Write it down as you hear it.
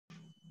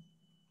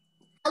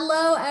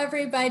Hello,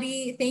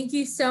 everybody. Thank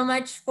you so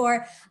much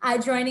for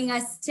joining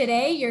us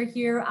today. You're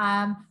here,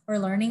 we're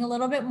learning a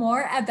little bit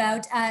more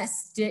about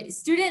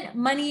student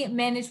money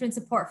management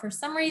support. For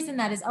some reason,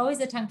 that is always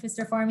a tongue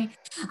twister for me.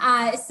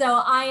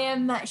 So I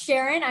am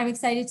Sharon. I'm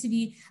excited to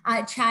be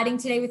chatting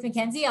today with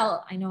Mackenzie.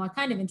 I know I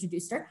kind of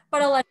introduced her,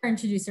 but I'll let her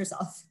introduce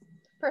herself.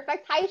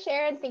 Perfect. Hi,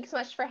 Sharon. Thanks so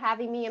much for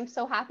having me. I'm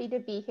so happy to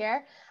be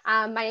here.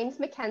 My name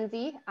is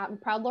Mackenzie. I'm a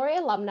proud Laurier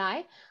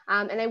alumni,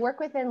 and I work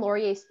within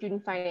Laurier's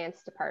Student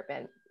Finance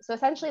Department. So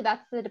essentially,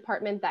 that's the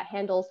department that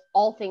handles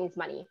all things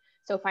money.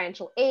 So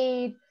financial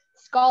aid,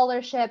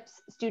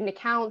 scholarships, student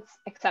accounts,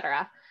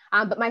 etc.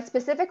 But my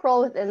specific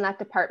role within that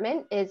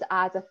department is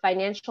as a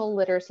financial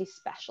literacy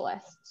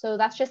specialist. So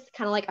that's just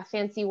kind of like a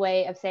fancy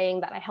way of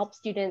saying that I help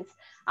students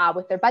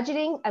with their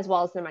budgeting as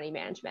well as their money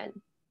management.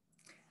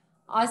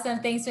 Awesome.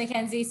 Thanks,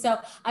 Mackenzie. So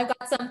I've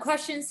got some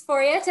questions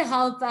for you to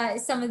help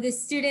some of the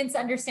students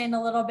understand a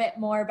little bit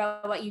more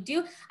about what you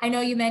do. I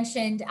know you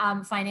mentioned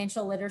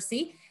financial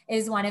literacy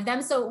is one of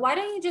them. So why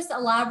don't you just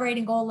elaborate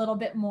and go a little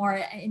bit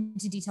more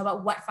into detail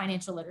about what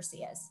financial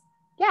literacy is?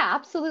 Yeah,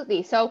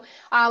 absolutely. So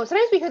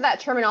sometimes we hear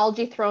that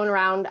terminology thrown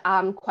around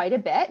quite a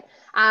bit.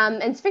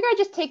 And so figure I'd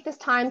just take this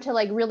time to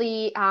like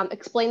really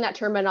explain that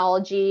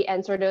terminology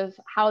and sort of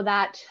how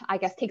that, I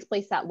guess, takes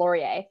place at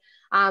Laurier.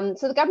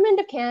 So the Government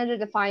of Canada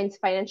defines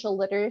financial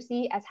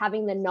literacy as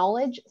having the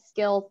knowledge,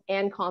 skills,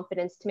 and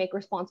confidence to make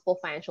responsible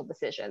financial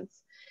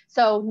decisions.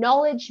 So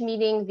knowledge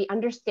meaning the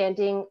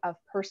understanding of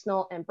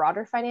personal and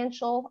broader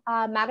financial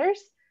matters,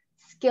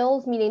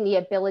 skills meaning the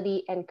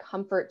ability and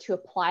comfort to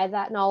apply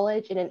that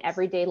knowledge in an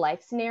everyday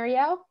life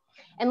scenario.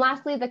 And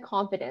lastly, the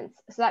confidence.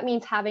 So that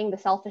means having the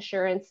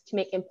self-assurance to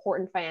make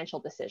important financial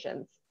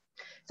decisions.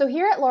 So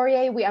here at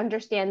Laurier, we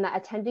understand that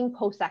attending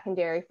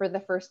post-secondary for the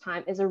first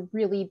time is a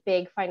really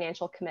big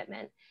financial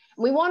commitment.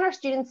 And we want our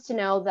students to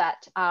know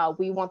that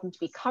we want them to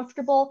be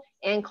comfortable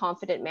and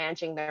confident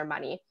managing their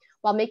money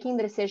while making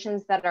the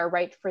decisions that are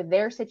right for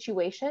their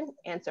situation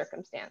and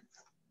circumstance.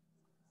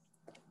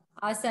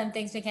 Awesome.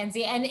 Thanks,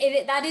 Mackenzie. And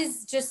that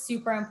is just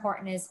super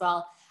important as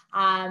well.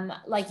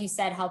 Like you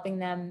said, helping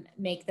them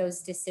make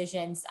those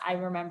decisions. I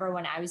remember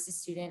when I was a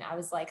student, I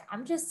was like,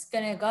 I'm just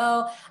going to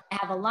go. I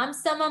have a lump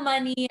sum of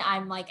money.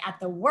 I'm like at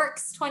the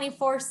works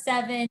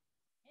 24/7,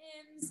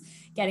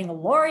 getting a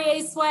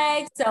Laurier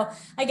swag. So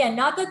again,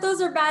 not that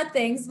those are bad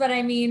things, but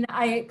I mean,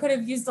 I could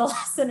have used a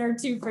lesson or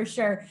two for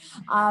sure.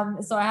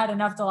 So I had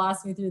enough to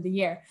last me through the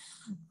year.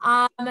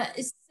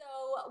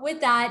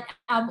 With that,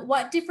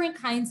 what different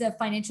kinds of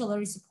financial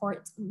literacy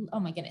supports,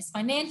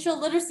 financial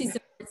literacy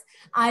supports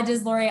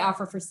does Laurier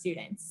offer for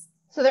students?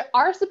 So there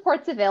are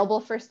supports available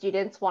for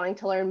students wanting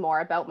to learn more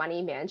about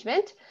money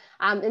management.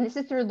 And this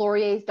is through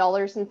Laurier's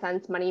Dollars and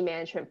Cents Money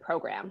Management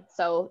Program.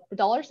 So the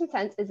Dollars and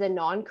Cents is a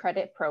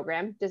non-credit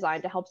program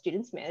designed to help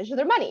students manage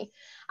their money.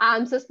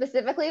 So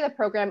specifically, the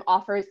program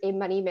offers a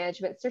money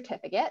management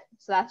certificate.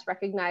 So that's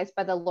recognized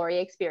by the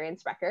Laurier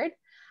Experience Record.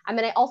 And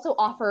then I also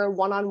offer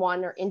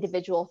one-on-one or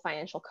individual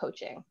financial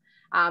coaching.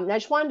 And I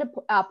just wanted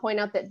to point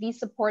out that these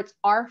supports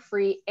are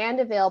free and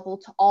available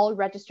to all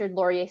registered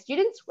Laurier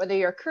students, whether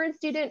you're a current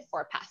student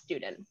or a past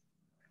student.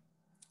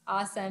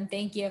 Awesome,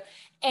 thank you.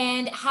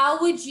 And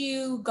how would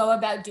you go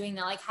about doing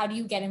that? Like, how do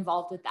you get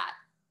involved with that?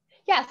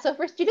 Yeah, so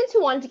for students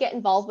who wanted to get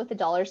involved with the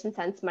Dollars and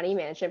Cents Money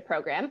Management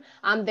Program,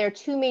 there are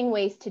two main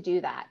ways to do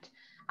that.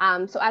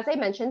 So as I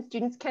mentioned,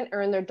 students can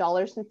earn their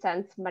Dollars and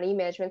Cents Money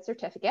Management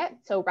Certificate,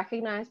 so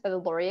recognized by the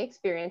Laurier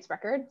Experience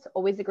Record. It's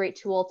always a great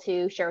tool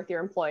to share with your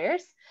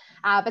employers.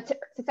 But to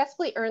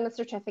successfully earn the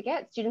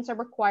certificate, students are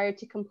required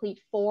to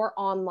complete 4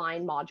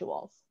 online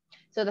modules.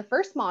 So the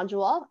first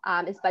module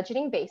is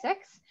Budgeting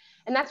Basics,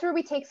 and that's where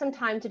we take some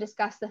time to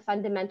discuss the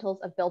fundamentals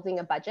of building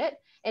a budget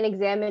and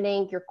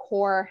examining your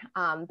core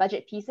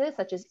budget pieces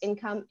such as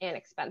income and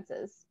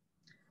expenses.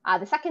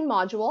 The second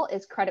module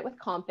is Credit with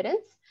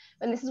Confidence,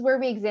 and this is where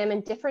we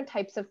examine different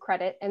types of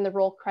credit and the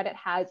role credit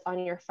has on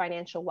your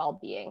financial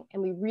well-being.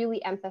 And we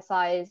really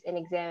emphasize and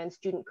examine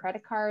student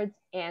credit cards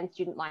and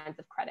student lines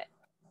of credit.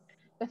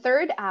 The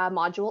third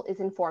module is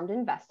Informed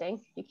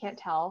Investing. You can't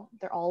tell,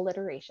 they're all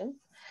alliterations.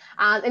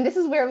 And this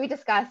is where we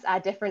discuss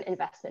different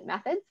investment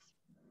methods.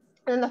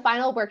 And then the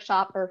final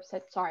workshop, or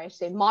sorry, I should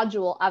say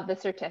module of the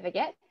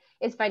certificate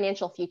is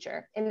Financial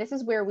Future. And this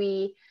is where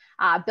we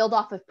build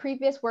off of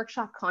previous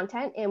workshop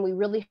content and we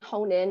really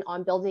hone in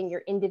on building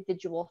your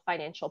individual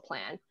financial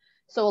plan.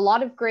 So a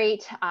lot of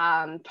great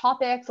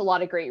topics, a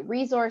lot of great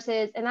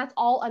resources, and that's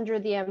all under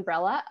the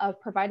umbrella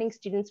of providing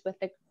students with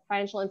the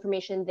financial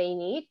information they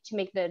need to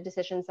make the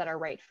decisions that are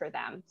right for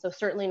them. So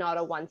certainly not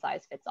a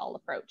one-size-fits-all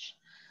approach.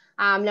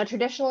 Now,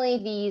 traditionally,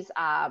 these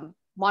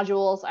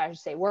modules, I should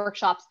say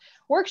workshops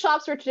were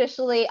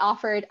traditionally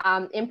offered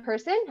in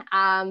person,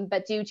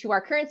 but due to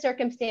our current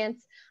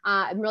circumstance,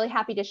 I'm really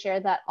happy to share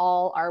that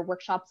all our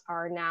workshops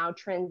are now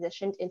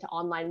transitioned into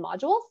online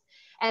modules,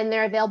 and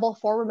they're available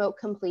for remote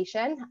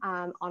completion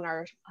on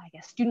our, I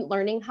guess, student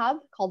learning hub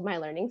called My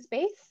Learning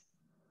Space,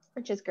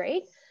 which is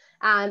great.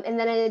 And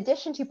then in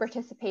addition to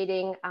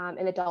participating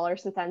in the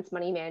dollars and cents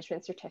money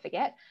management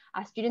certificate,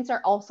 students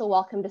are also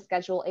welcome to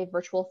schedule a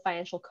virtual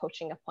financial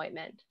coaching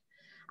appointment.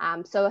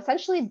 So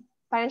essentially,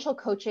 financial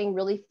coaching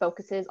really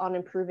focuses on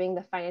improving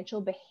the financial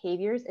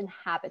behaviors and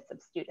habits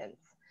of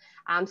students.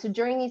 So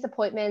during these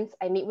appointments,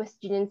 I meet with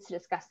students to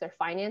discuss their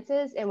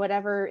finances and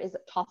whatever is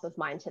top of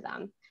mind to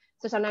them.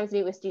 So sometimes I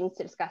meet with students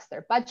to discuss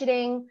their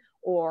budgeting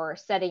or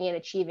setting and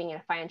achieving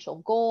a financial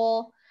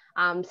goal.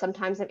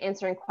 Sometimes I'm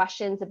answering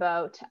questions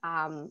about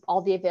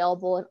all the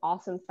available and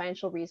awesome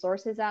financial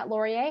resources at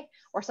Laurier,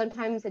 or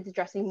sometimes it's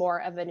addressing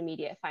more of an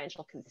immediate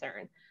financial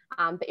concern.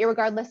 But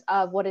irregardless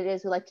of what it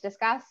is we like to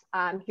discuss,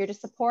 I'm here to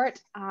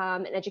support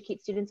and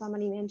educate students on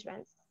money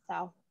management.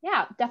 So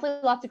yeah,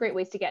 definitely lots of great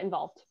ways to get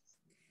involved.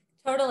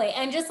 Totally.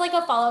 And just like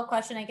a follow-up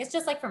question, I guess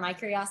just like for my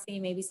curiosity,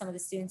 maybe some of the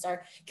students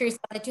are curious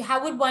about it too.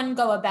 How would one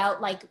go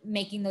about like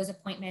making those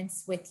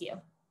appointments with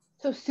you?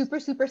 So super,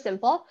 super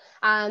simple.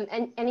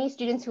 And any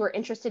students who are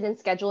interested in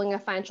scheduling a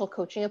financial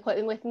coaching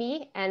appointment with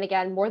me, and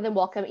again, more than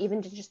welcome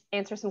even to just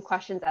answer some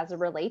questions as it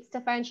relates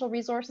to financial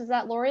resources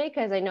at Laurier,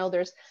 because I know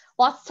there's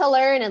lots to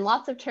learn and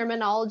lots of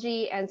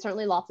terminology and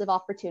certainly lots of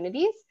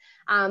opportunities.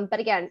 But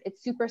again,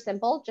 it's super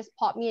simple. Just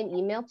pop me an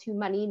email to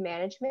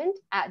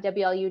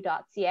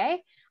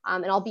moneymanagement@wlu.ca.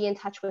 And I'll be in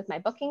touch with my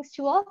bookings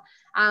tool.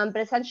 But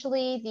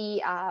essentially,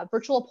 the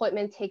virtual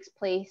appointment takes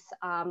place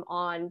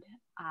on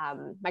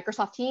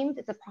Microsoft Teams.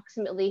 It's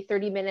approximately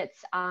 30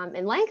 minutes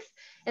in length.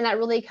 And that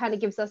really kind of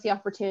gives us the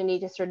opportunity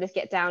to sort of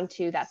get down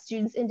to that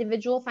student's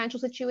individual financial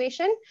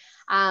situation.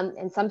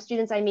 And some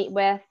students I meet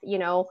with,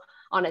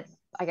 on a,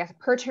 I guess,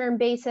 per term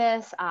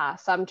basis,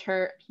 some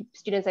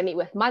students I meet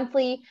with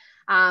monthly.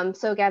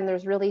 So again,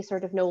 there's really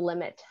sort of no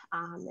limit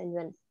in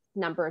the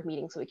number of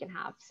meetings we can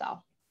have.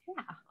 So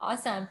yeah.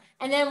 Awesome.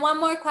 And then one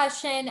more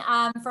question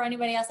for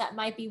anybody else that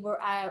might be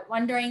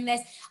wondering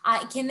this.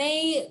 Can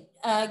they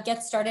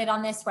get started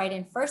on this right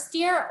in first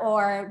year,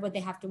 or would they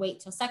have to wait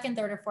till second,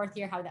 third, or fourth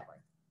year? How would that work?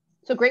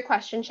 So great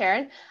question,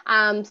 Sharon.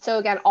 So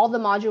again, all the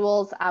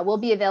modules will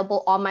be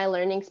available on my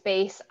learning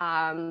space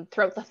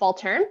throughout the fall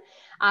term.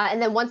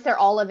 And then once they're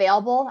all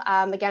available,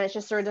 again, it's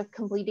just sort of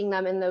completing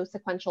them in those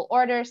sequential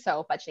orders.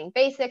 So budgeting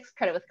basics,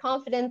 credit with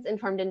confidence,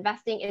 informed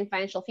investing, in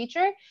financial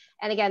future.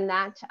 And again,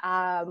 that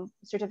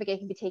certificate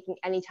can be taken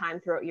anytime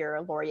throughout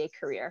your Laurier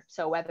career.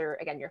 So whether,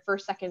 again, you're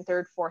first, second,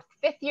 third, fourth,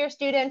 fifth year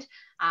student,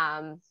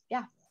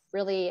 yeah,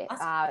 really,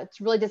 awesome.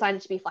 It's really designed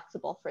to be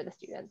flexible for the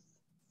students.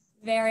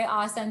 Very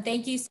awesome.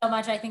 Thank you so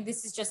much. I think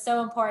this is just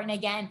so important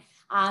again.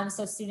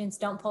 So students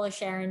don't pull a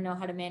Sharon, know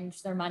how to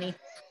manage their money.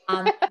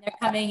 They're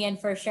coming in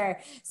for sure.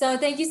 So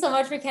thank you so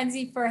much,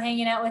 Mackenzie, for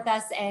hanging out with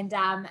us and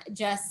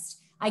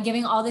just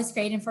giving all this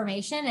great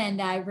information.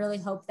 And I really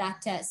hope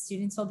that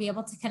students will be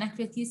able to connect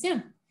with you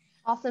soon.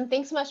 Awesome.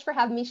 Thanks so much for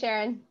having me,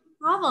 Sharon.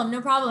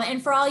 No problem. And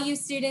for all you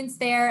students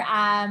there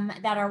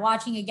that are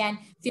watching, again,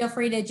 feel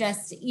free to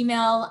just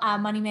email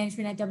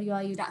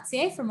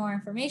moneymanagement@wlu.ca for more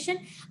information,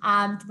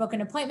 to book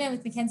an appointment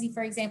with Mackenzie,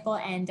 for example,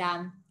 and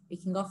we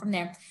can go from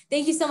there.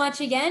 Thank you so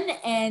much again,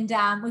 and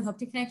we hope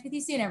to connect with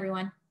you soon,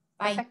 everyone.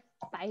 Bye. Perfect.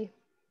 Bye.